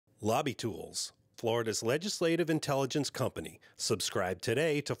Lobby Tools, Florida's legislative intelligence company. Subscribe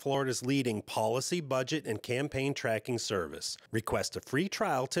today to Florida's leading policy, budget, and campaign tracking service. Request a free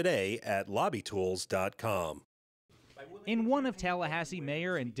trial today at lobbytools.com. In one of Tallahassee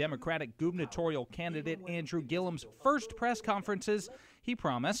Mayor and Democratic gubernatorial candidate Andrew Gillum's first press conferences, he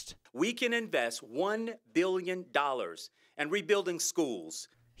promised, "We can invest $1 billion in rebuilding schools."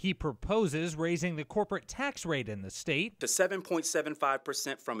 He proposes raising the corporate tax rate in the state to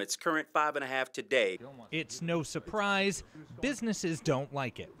 7.75% from its current 5.5% today. It's no surprise businesses don't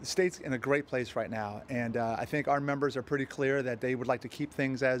like it. The state's in a great place right now, and I think our members are pretty clear that they would like to keep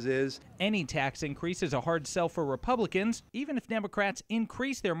things as is. Any tax increase is a hard sell for Republicans. Even if Democrats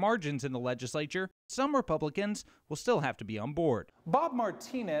increase their margins in the legislature, some Republicans will still have to be on board. Bob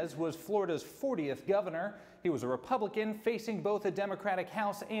Martinez was Florida's 40th governor. He was a Republican facing both a Democratic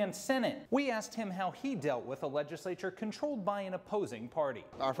House and Senate. We asked him how he dealt with a legislature controlled by an opposing party.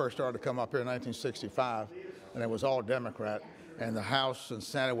 I first started to come up here in 1965, and it was all Democrat, and the House and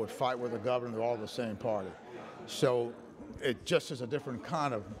Senate would fight with the governor. They're all the same party. So it just is a different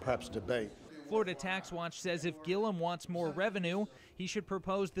kind of, perhaps, debate. Florida Tax Watch says if Gillum wants more revenue, he should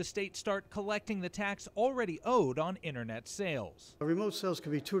propose the state start collecting the tax already owed on internet sales. Remote sales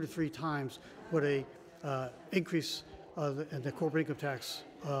could be 2 to 3 times what a increase in the corporate income tax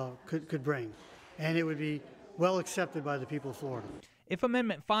could bring, and it would be well accepted by the people of Florida. If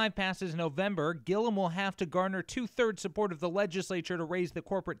Amendment 5 passes in November, Gillum will have to garner 2/3 support of the legislature to raise the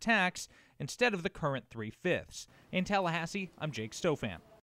corporate tax instead of the current 3/5. In Tallahassee, I'm Jake Stofan.